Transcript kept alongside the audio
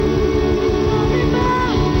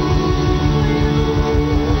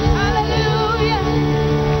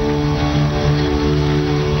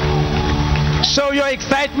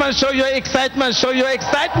excitement, show your excitement, show your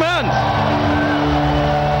excitement.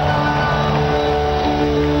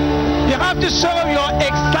 You have to show your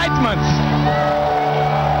excitement.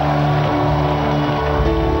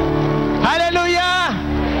 Hallelujah.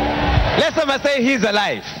 Let someone say, he's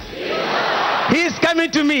alive. He's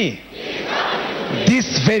coming to me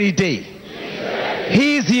this very day.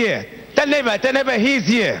 He's here. Tell neighbor, he's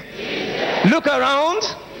here. Look around.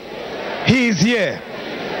 He's here.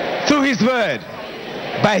 Through his word,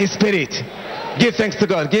 by his spirit. Give thanks to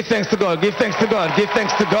God. Give thanks to God. Give thanks to God. Give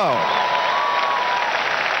thanks to God.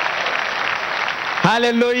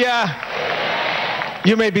 Hallelujah.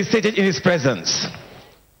 You may be seated in his presence.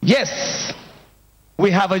 Yes,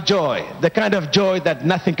 we have a joy, the kind of joy that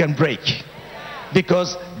nothing can break,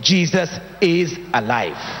 because Jesus is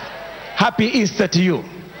alive. Happy Easter to you.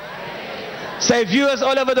 Say, viewers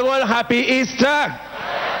all over the world, happy Easter.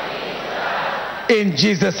 In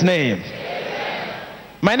Jesus' name.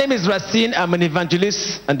 My name is Racine. I'm an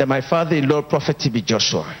evangelist under my father-in-law, Prophet T.B.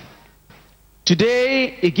 Joshua.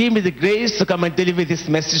 Today, he gave me the grace to come and deliver this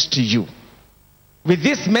message to you. With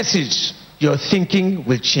this message, your thinking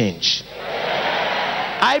will change.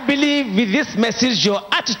 I believe with this message, your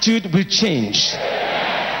attitude will change.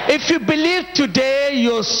 If you believe today,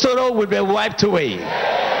 your sorrow will be wiped away.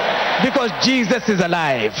 Because Jesus is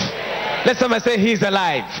alive. Let someone say, he's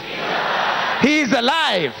alive. He is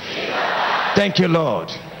alive. Thank you,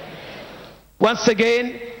 Lord. Once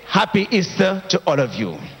again, happy Easter to all of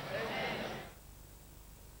you.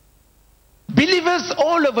 Believers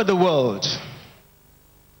all over the world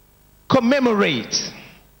commemorate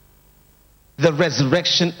the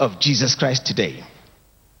resurrection of Jesus Christ today.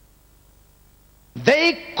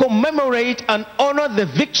 They commemorate and honor the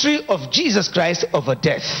victory of Jesus Christ over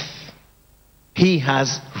death. He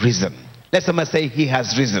has risen. Let someone say, he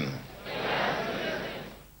has risen.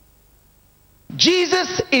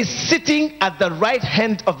 Jesus is sitting at the right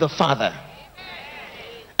hand of the Father,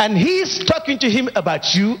 and he's talking to him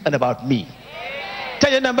about you and about me.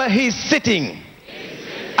 Tell your neighbor, he's sitting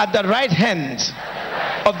at the right hand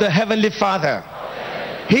of the Heavenly Father.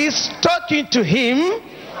 He's talking to him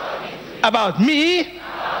about me,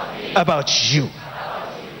 about you.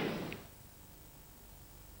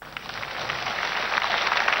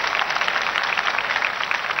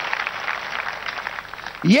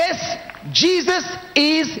 Yes, Jesus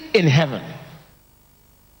is in heaven.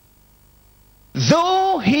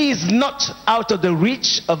 Though he is not out of the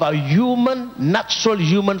reach of our natural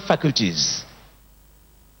human faculties,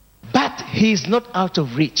 but he is not out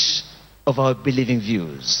of reach of our believing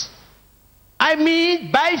views. I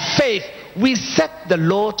mean, by faith, we set the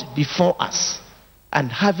Lord before us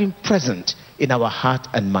and have him present in our heart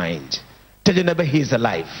and mind. Tell your neighbor, he is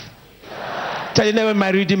alive. Tell your neighbor,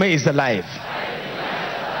 my Redeemer is alive.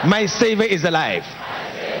 My Savior is alive.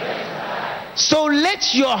 So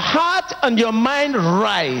let your heart and your mind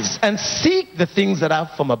rise and seek the things that are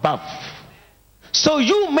from above, so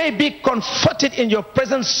you may be comforted in your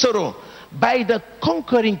present sorrow by the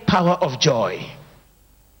conquering power of joy.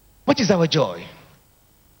 What is our joy?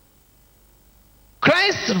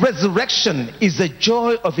 Christ's resurrection is the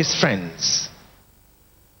joy of his friends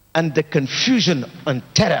and the confusion and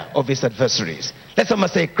terror of his adversaries. Let someone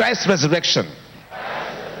say, Christ's resurrection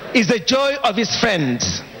is the joy of his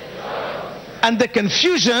friends and the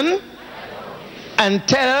confusion and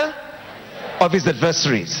terror of his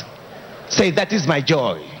adversaries. Say, that is my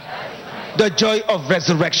joy. The joy of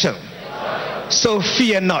resurrection. So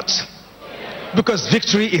fear not, because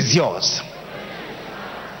victory is yours.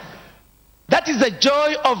 That is the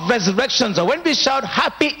joy of resurrection. So when we shout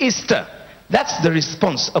happy Easter, that's the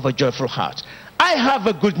response of a joyful heart. I have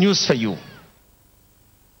a good news for you.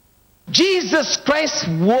 Jesus Christ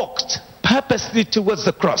walked purposely towards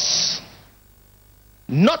the cross,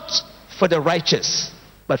 not for the righteous,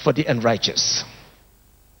 but for the unrighteous.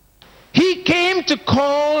 He came to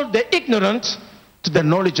call the ignorant to the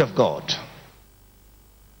knowledge of God.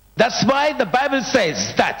 That's why the Bible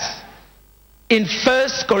says that in 1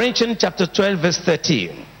 Corinthians chapter 12 verse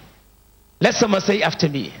 13. Let someone say after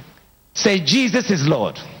me. Say, Jesus is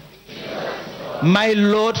Lord. My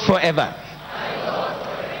Lord forever.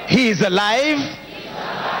 He is alive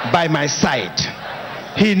by my side.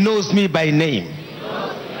 He knows me by name.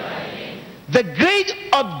 The great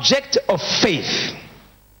object of faith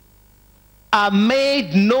are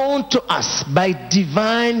made known to us by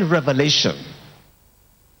divine revelation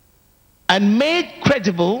and made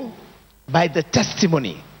credible by the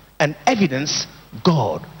testimony and evidence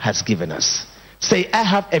God has given us. Say, I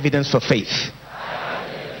have evidence for faith.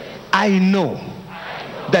 I know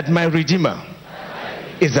that my Redeemer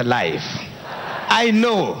is alive. I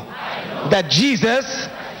know that Jesus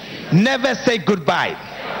Never say goodbye.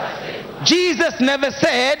 Jesus never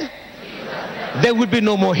said there would be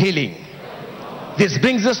no more healing. This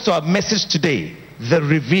brings us to our message today, the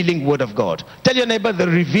revealing word of God. Tell your neighbor, the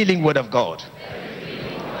revealing word of God.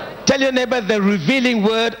 Tell your neighbor, the revealing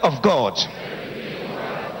word of God.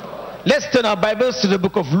 Let's turn our Bibles to the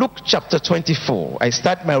book of Luke chapter 24. I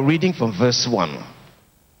start my reading from verse 1.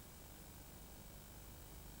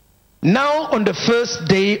 Now on the first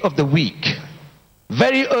day of the week,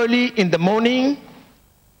 very early in the morning,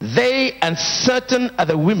 they and certain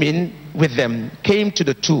other women with them came to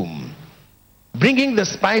the tomb, bringing the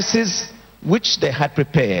spices which they had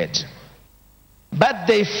prepared. But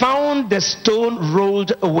they found the stone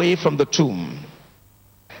rolled away from the tomb.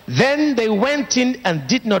 Then they went in and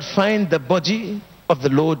did not find the body of the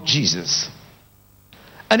Lord Jesus.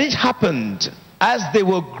 And it happened, as they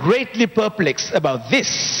were greatly perplexed about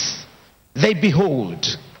this, they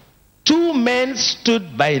behold, two men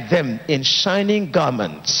stood by them in shining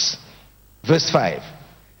garments. Verse 5.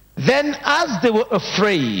 Then as they were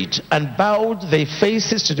afraid and bowed their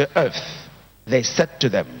faces to the earth, they said to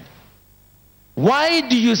them, why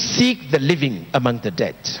do you seek the living among the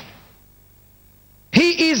dead?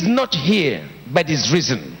 He is not here, but is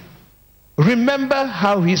risen. Remember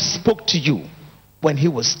how he spoke to you when he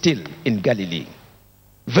was still in Galilee.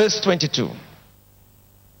 Verse 22.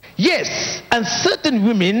 Yes, and certain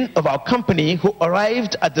women of our company who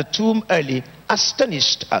arrived at the tomb early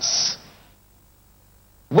astonished us.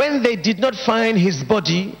 When they did not find his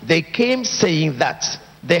body, they came saying that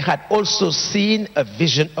they had also seen a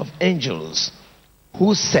vision of angels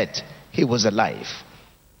who said he was alive.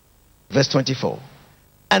 Verse 24.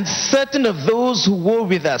 And certain of those who were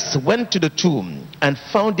with us went to the tomb and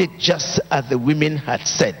found it just as the women had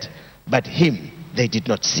said, but him they did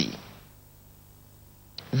not see.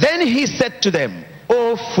 Then he said to them,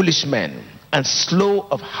 O foolish men, and slow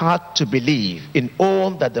of heart to believe in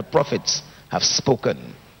all that the prophets have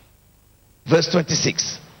spoken. Verse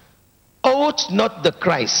 26. Ought not the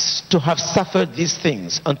Christ to have suffered these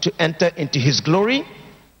things and to enter into his glory?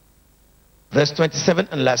 Verse 27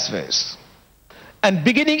 and last verse. And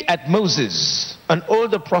beginning at Moses and all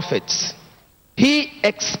the prophets, he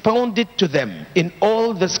expounded to them in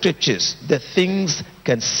all the scriptures the things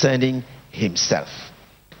concerning himself.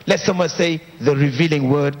 Let someone say, the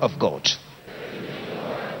revealing word of God.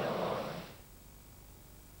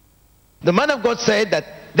 The man of God said that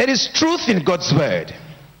there is truth in God's word.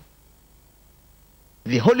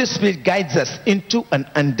 The Holy Spirit guides us into an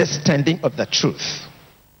understanding of the truth.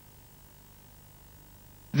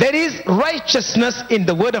 There is righteousness in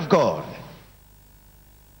the word of God.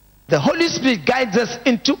 The Holy Spirit guides us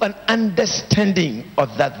into an understanding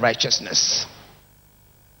of that righteousness.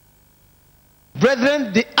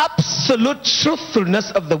 Brethren, the absolute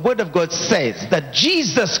truthfulness of the word of God says that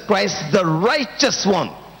Jesus Christ, the righteous one,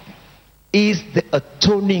 is the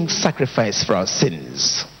atoning sacrifice for our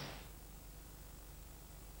sins.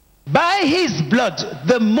 By his blood,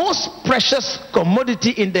 the most precious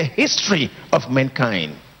commodity in the history of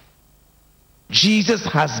mankind, Jesus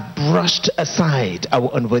has brushed aside our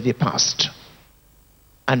unworthy past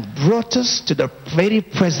and brought us to the very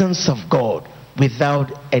presence of God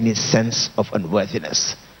without any sense of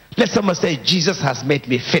unworthiness. Let someone say, Jesus has made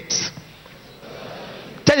me fit.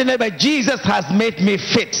 Tell your neighbor, Jesus has made me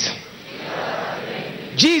fit.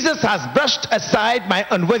 Jesus has brushed aside my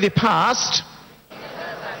unworthy past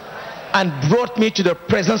and brought me to the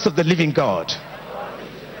presence of the living God.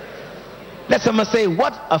 Let someone say,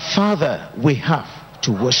 what a father we have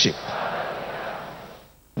to worship.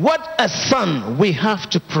 What a son we have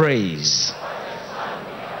to praise.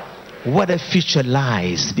 What a future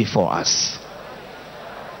lies before us.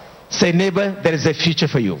 Say, neighbor, there is a future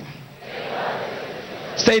for you.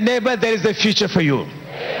 Say, neighbor, there is a future for you.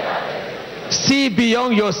 See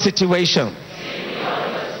beyond your situation.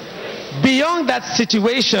 Beyond that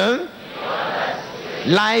situation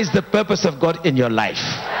lies the purpose of God in your life.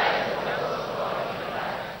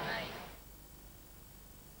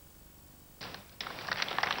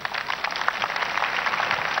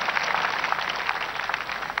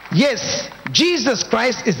 Yes, Jesus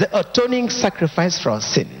Christ is the atoning sacrifice for our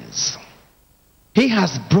sins. He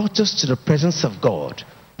has brought us to the presence of God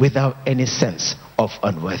without any sense of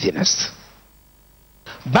unworthiness.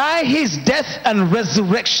 By his death and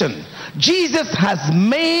resurrection, Jesus has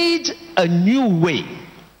made a new way.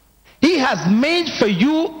 He has made for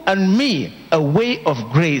you and me a way of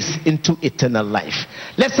grace into eternal life.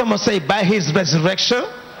 Let someone say, by his resurrection,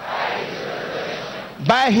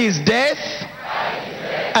 by his death,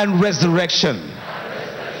 and resurrection,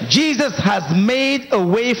 Jesus has made a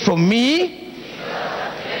way for me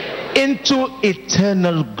into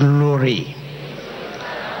eternal glory.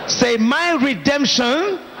 Say, my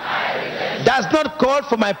redemption does not call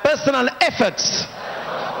for my personal efforts.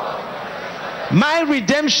 My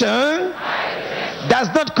redemption does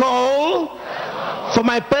not call for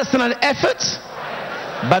my personal efforts,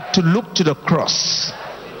 but to look to the cross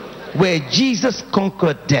where Jesus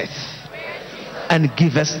conquered death and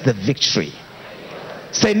give us the victory.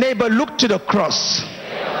 Say, neighbor, look to the cross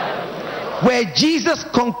where Jesus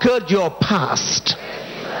conquered your past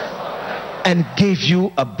and gave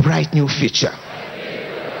you a bright new future.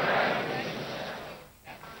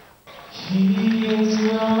 He is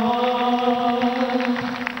Lord.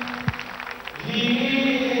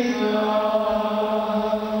 He is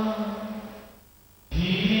Lord.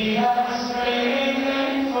 He has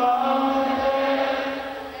risen from the dead.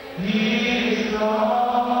 He is Lord.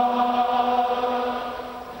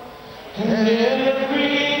 And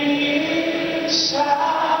every knee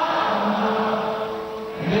shall,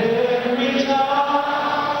 every tongue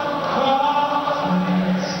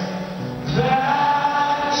confess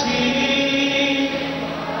that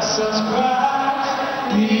Jesus Christ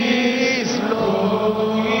is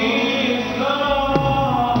Lord. He is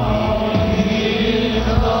Lord. He is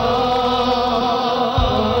Lord.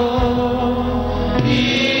 He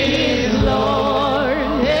is Lord.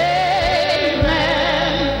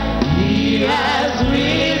 Amen. He has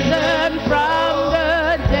risen from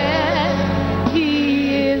the dead. He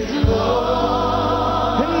is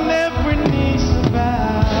Lord. And every knee shall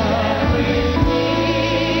bow. Every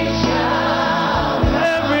knee shall bow.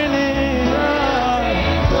 Every knee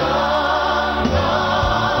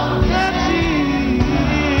that Jesus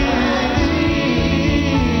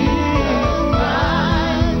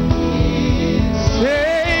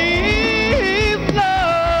saves Lord.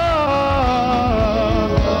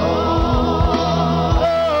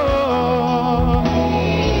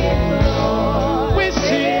 We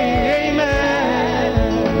sing amen.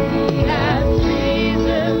 He has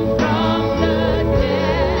risen from the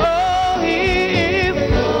dead. Oh, he is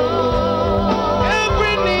Lord.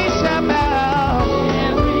 Every knee shall bow.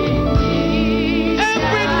 Every knee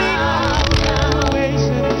shall bow.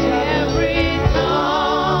 Every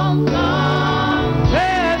tongue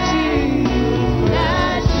confess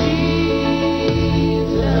that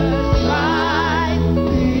Jesus Christ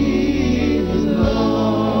is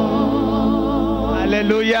Lord.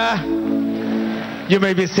 Hallelujah. You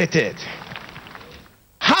may be seated.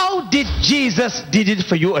 How did Jesus did it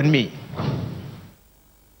for you and me?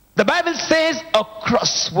 The Bible says a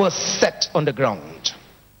cross was set on the ground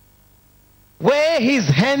where his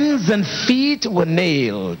hands and feet were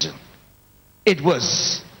nailed. It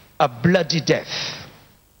was a bloody death.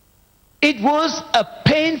 It was a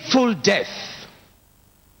painful death.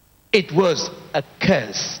 It was a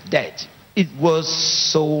cursed death. It was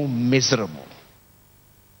so miserable.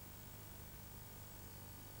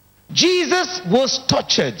 Jesus was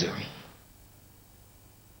tortured.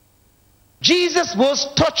 Jesus was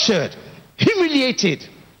tortured, humiliated,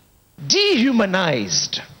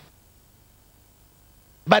 dehumanized.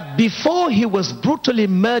 But before he was brutally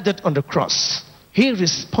murdered on the cross, he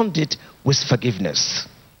responded with forgiveness,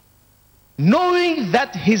 knowing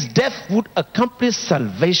that his death would accomplish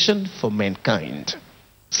salvation for mankind.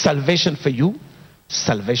 Salvation for you,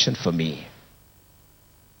 salvation for me.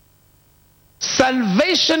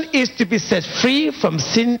 Salvation is to be set free from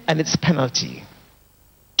sin and its penalty.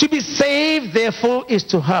 To be saved, therefore, is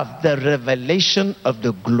to have the revelation of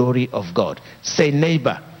the glory of God. Say,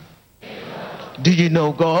 neighbor, do you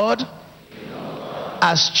know God?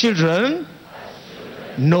 As children,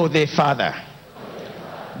 know their Father.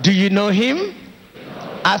 Do you know him?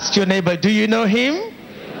 Ask your neighbor, do you know him?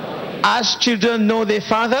 As children, know their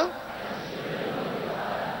Father.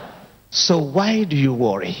 So why do you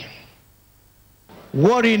worry?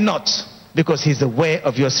 Worry not because he's aware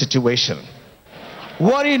of your situation.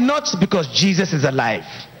 Worry not because Jesus is alive.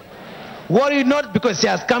 Worry not because he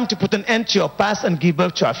has come to put an end to your past and give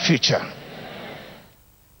birth to our future.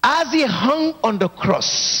 As he hung on the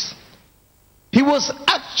cross, he was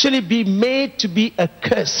actually being made to be a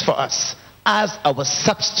curse for us as our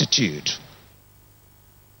substitute.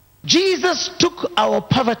 Jesus took our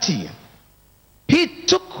poverty. He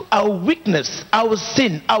took our weakness, our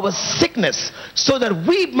sin, our sickness, so that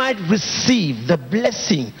we might receive the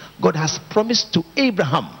blessing God has promised to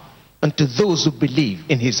Abraham and to those who believe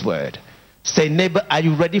in his word. Say, neighbor, are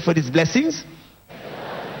you ready for these blessings?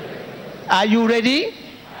 Are you ready?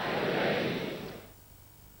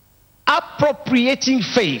 Appropriating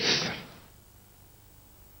faith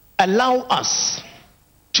allow us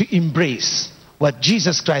to embrace what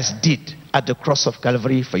Jesus Christ did at the cross of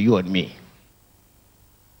Calvary for you and me.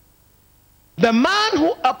 The man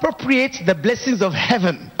who appropriates the blessings of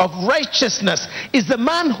heaven, of righteousness, is the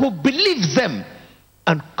man who believes them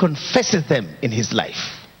and confesses them in his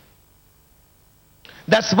life.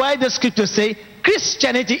 That's why the scriptures say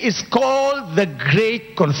Christianity is called the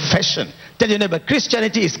Great Confession. Tell your neighbor,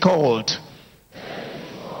 Christianity is called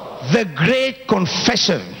the Great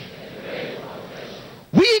Confession.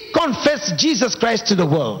 We confess Jesus Christ to the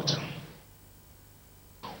world.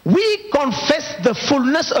 We confess the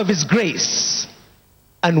fullness of his grace,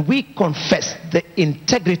 and we confess the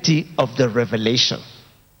integrity of the revelation.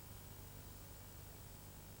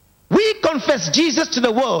 We confess Jesus to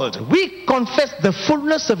the world. We confess the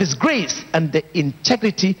fullness of his grace and the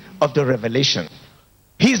integrity of the revelation.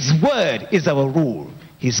 His word is our rule,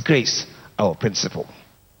 his grace our principle.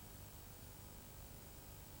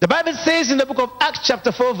 The Bible says in the book of Acts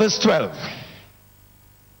chapter 4 verse 12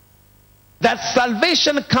 that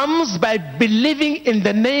salvation comes by believing in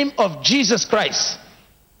the name of Jesus Christ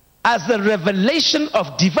as the revelation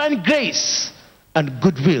of divine grace and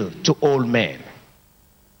goodwill to all men.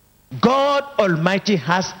 God Almighty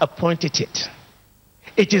has appointed it.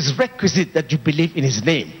 It is requisite that you believe in his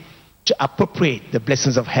name to appropriate the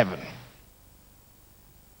blessings of heaven.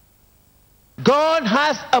 God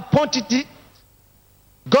has appointed it.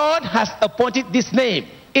 God has appointed this name.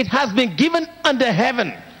 It has been given under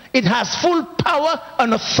heaven. It has full power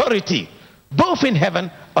and authority, both in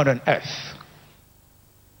heaven and on earth.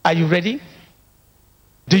 Are you ready?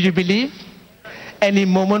 Do you believe? Any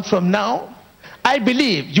moment from now, I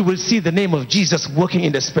believe you will see the name of Jesus working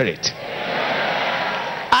in the spirit.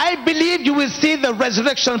 I believe you will see the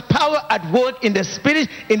resurrection power at work in the spirit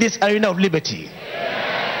in this arena of liberty.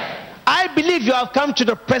 I believe you have come to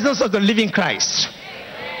the presence of the living Christ.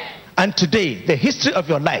 And today, the history of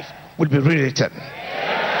your life will be rewritten.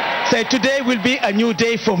 Say, today will be a new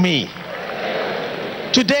day for me.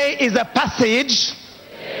 Today is a passage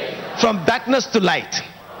from darkness to light,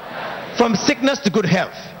 from sickness to good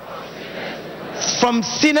health, from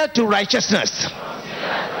sinner to righteousness,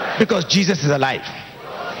 because Jesus is alive.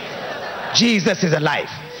 Jesus is alive.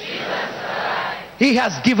 He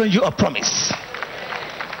has given you a promise.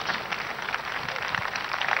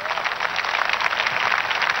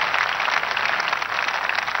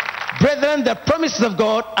 Brethren, the promises of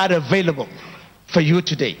God are available for you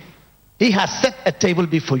today. He has set a table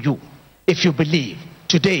before you. If you believe,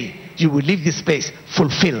 today you will leave this place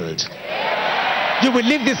fulfilled. You will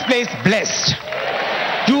leave this place blessed.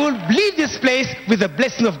 You will leave this place with the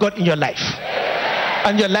blessing of God in your life.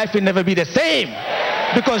 And your life will never be the same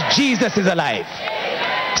because Jesus is alive.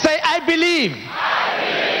 Say, I believe.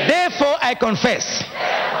 Therefore I confess.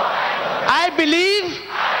 I believe.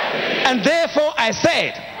 And therefore I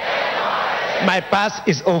said, my past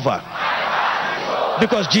is over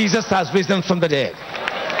because Jesus has risen from the dead.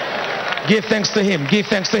 Give thanks to him. Give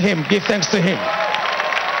thanks to him. Give thanks to him.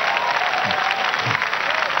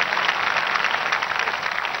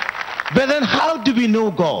 Brethren, how do we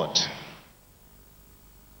know God?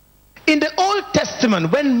 In the Old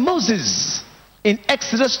Testament, when Moses, in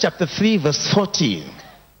Exodus chapter 3 verse 14,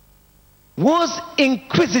 was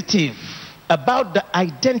inquisitive about the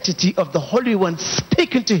identity of the Holy One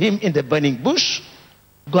speaking to him in the burning bush,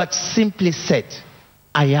 God simply said,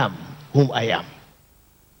 I am whom I am.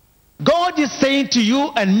 God is saying to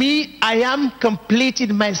you and me, I am complete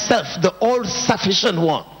in myself, the all-sufficient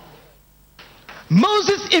one.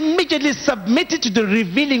 Moses immediately submitted to the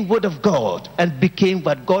revealing word of God and became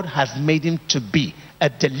what God has made him to be, a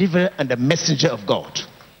deliverer and a messenger of God.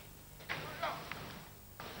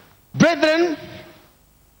 Brethren,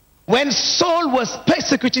 when Saul was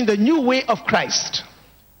persecuting the new way of Christ,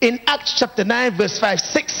 in Acts chapter 9 verse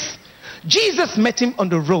 5-6, Jesus met him on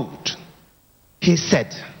the road. He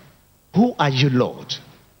said, who are you, Lord?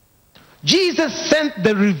 Jesus sent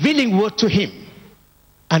the revealing word to him.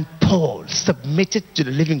 And Paul submitted to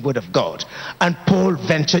the living word of God. And Paul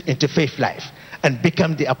ventured into faith life and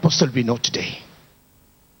became the apostle we know today.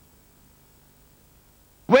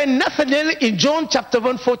 When Nathanael in John chapter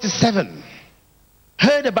 1:47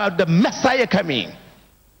 heard about the Messiah coming,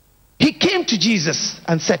 he came to Jesus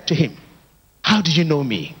and said to him, how do you know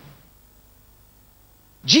me?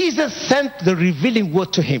 Jesus sent the revealing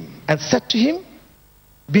word to him and said to him,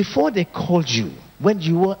 before they called you, when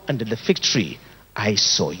you were under the fig tree, I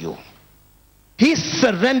saw you. He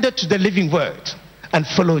surrendered to the living word and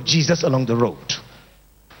followed Jesus along the road.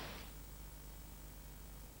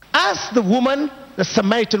 As the woman, the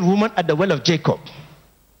Samaritan woman at the well of Jacob,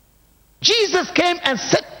 Jesus came and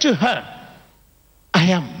said to her, I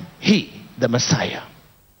am he, the Messiah.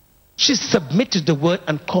 She submitted the word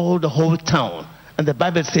and called the whole town. And the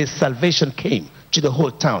Bible says salvation came to the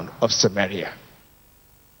whole town of Samaria.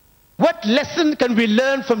 What lesson can we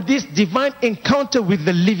learn from this divine encounter with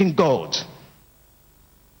the living God?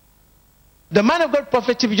 The man of God,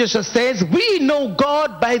 Prophet T.B. Joshua, says, we know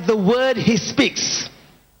God by the word he speaks.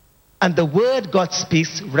 And the word God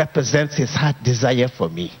speaks represents his heart desire for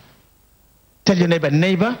me. Tell your neighbor,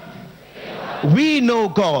 neighbor, we know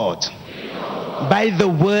God by the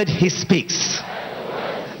word he speaks.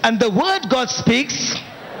 And the word God speaks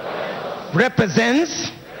represents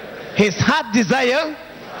his heart desire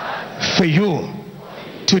for you.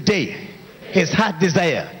 Today, his heart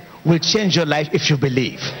desire will change your life if you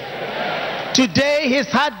believe. Today, his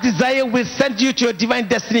heart desire will send you to your divine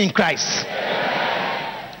destiny in Christ.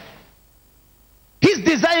 His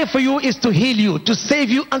desire for you is to heal you, to save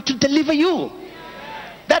you, and to deliver you.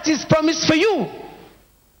 That is promise for you.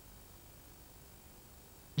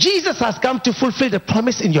 Jesus has come to fulfill the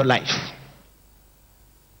promise in your life.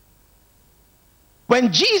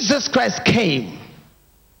 When Jesus Christ came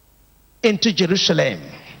into Jerusalem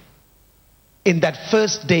in that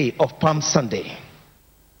first day of Palm Sunday,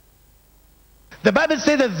 the Bible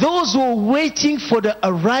says that those who were waiting for the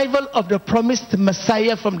arrival of the promised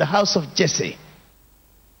Messiah from the house of Jesse,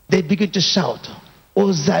 they begin to shout,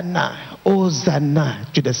 Hosanna, Hosanna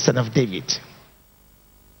to the Son of David.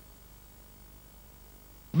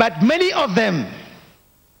 But many of them,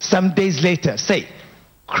 some days later, say,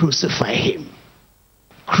 crucify him,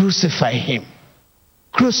 crucify him,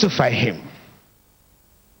 crucify him.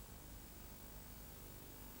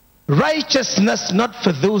 Righteousness not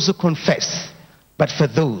for those who confess, but for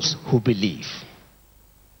those who believe.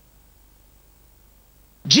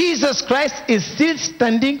 Jesus Christ is still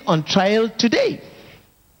standing on trial today.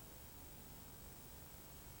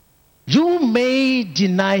 You may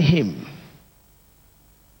deny him.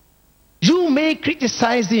 You may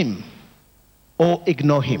criticize him or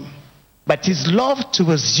ignore him, but his love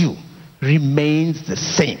towards you remains the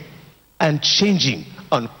same, unchanging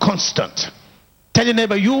and constant. Tell your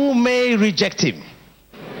neighbor, you may reject him.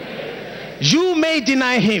 You may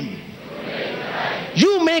deny him.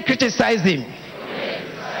 You may criticize him.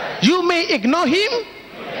 You may ignore him,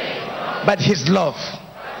 but his love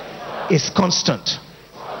is constant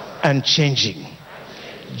and changing.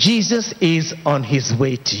 Jesus is on his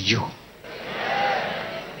way to you.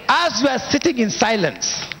 As you are sitting in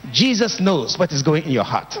silence, Jesus knows what is going in your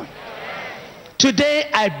heart. Today,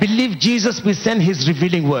 I believe Jesus will send his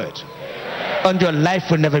revealing word, and your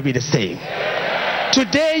life will never be the same.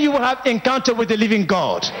 Today, you will have encounter with the living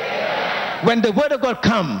God. When the word of God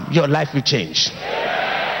comes, your life will change.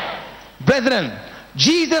 Brethren,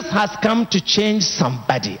 Jesus has come to change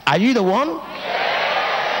somebody. Are you the one?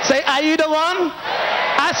 Say, are you the one?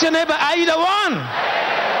 Ask your neighbor, are you the one?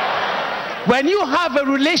 When you have a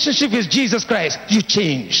relationship with Jesus Christ, you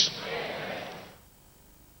change.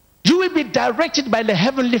 You will be directed by the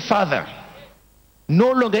Heavenly Father,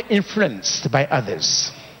 no longer influenced by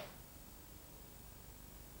others.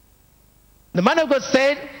 The man of God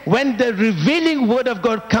said, when the revealing word of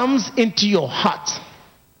God comes into your heart,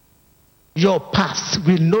 your past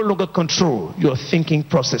will no longer control your thinking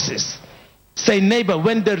processes. Say, neighbor,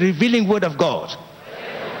 when the revealing word of God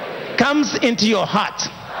comes into your heart,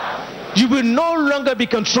 you will no longer be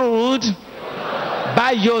controlled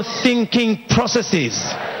by your thinking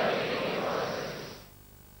processes.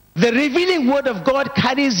 The revealing word of God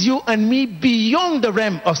carries you and me beyond the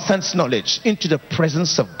realm of sense knowledge into the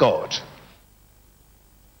presence of God.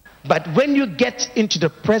 But when you get into the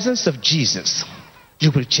presence of Jesus,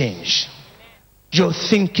 you will change. Your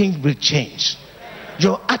thinking will change.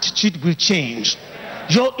 Your attitude will change.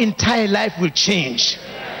 Your entire life will change.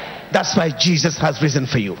 That's why Jesus has risen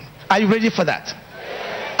for you. Are you ready for that?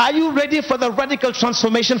 Are you ready for the radical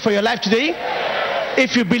transformation for your life today?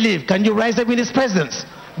 If you believe, can you rise up in his presence?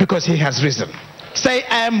 Because he has risen. Say,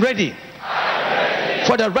 I am ready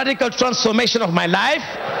for the radical transformation of my life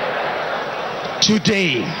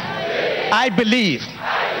today. I believe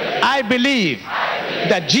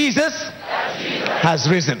that Jesus has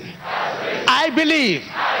risen. I believe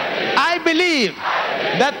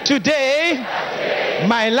that today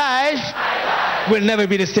my life will never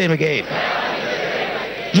be the same again.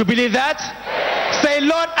 You believe that? Say,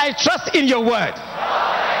 Lord, I trust in your word.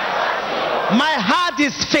 My heart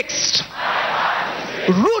is fixed,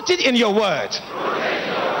 rooted in your word,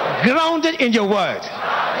 grounded in your word.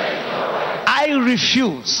 I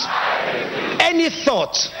refuse any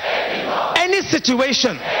thought, any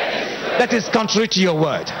situation that is contrary to your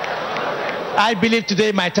word. I believe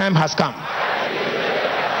today my time has come.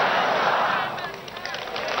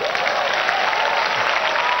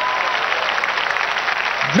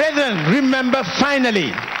 Brethren, remember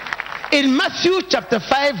finally, In Matthew chapter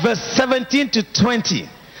 5 verse 17 to 20,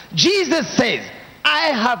 Jesus says, I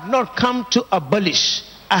have not come to abolish,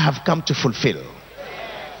 I have come to fulfill.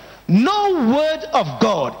 No word of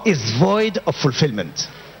God is void of fulfillment.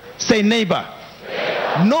 Say, neighbor,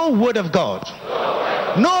 no word of God,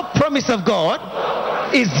 no promise of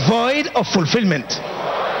God is void of fulfillment.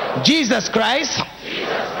 Jesus Christ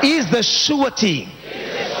is the surety,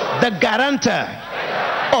 the guarantor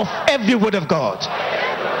of every word of God.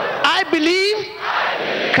 I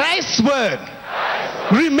believe Christ's word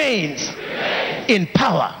remains in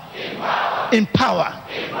power,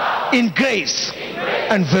 in grace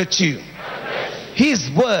and virtue. His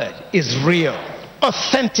word is real,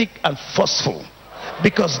 authentic and forceful,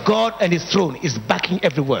 because God and his throne is backing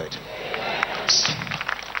every word.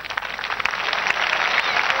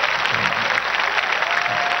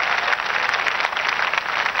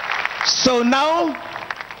 So now,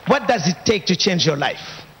 what does it take to change your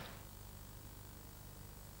life?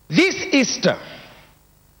 This Easter,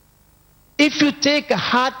 if you take a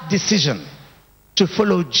hard decision to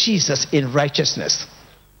follow Jesus in righteousness,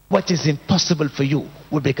 what is impossible for you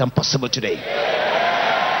will become possible today.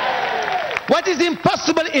 What is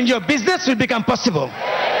impossible in your business will become possible.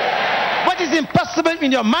 What is impossible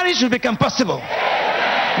in your marriage will become possible.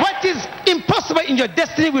 What is impossible in your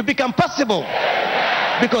destiny will become possible,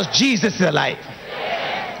 because Jesus is alive.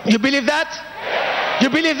 You believe that? You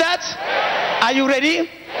believe that? Are you ready?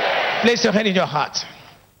 Place your hand in your heart.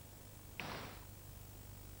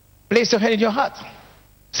 Place your hand in your heart.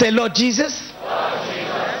 Say, Lord Jesus,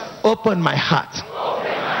 open my heart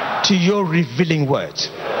to your revealing word.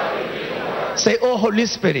 Say, oh Holy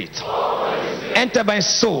Spirit, enter my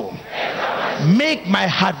soul. Make my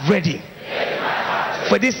heart ready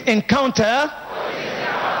for this encounter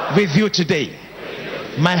with you today.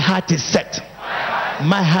 My heart is set.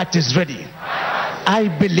 My heart is ready. I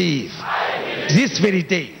believe this very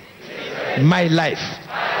day my life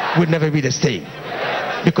will never be the same,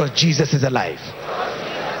 because Jesus is alive.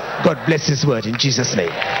 God bless his word in Jesus'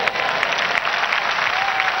 name.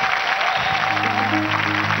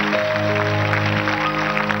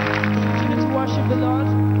 Continue to worship the Lord.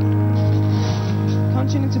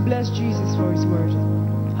 Continue to bless Jesus for his word.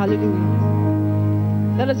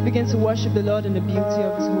 Hallelujah. Let us begin to worship the Lord in the beauty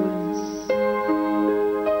of his holiness.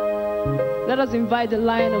 Let us invite the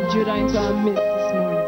Lion of Judah into our midst.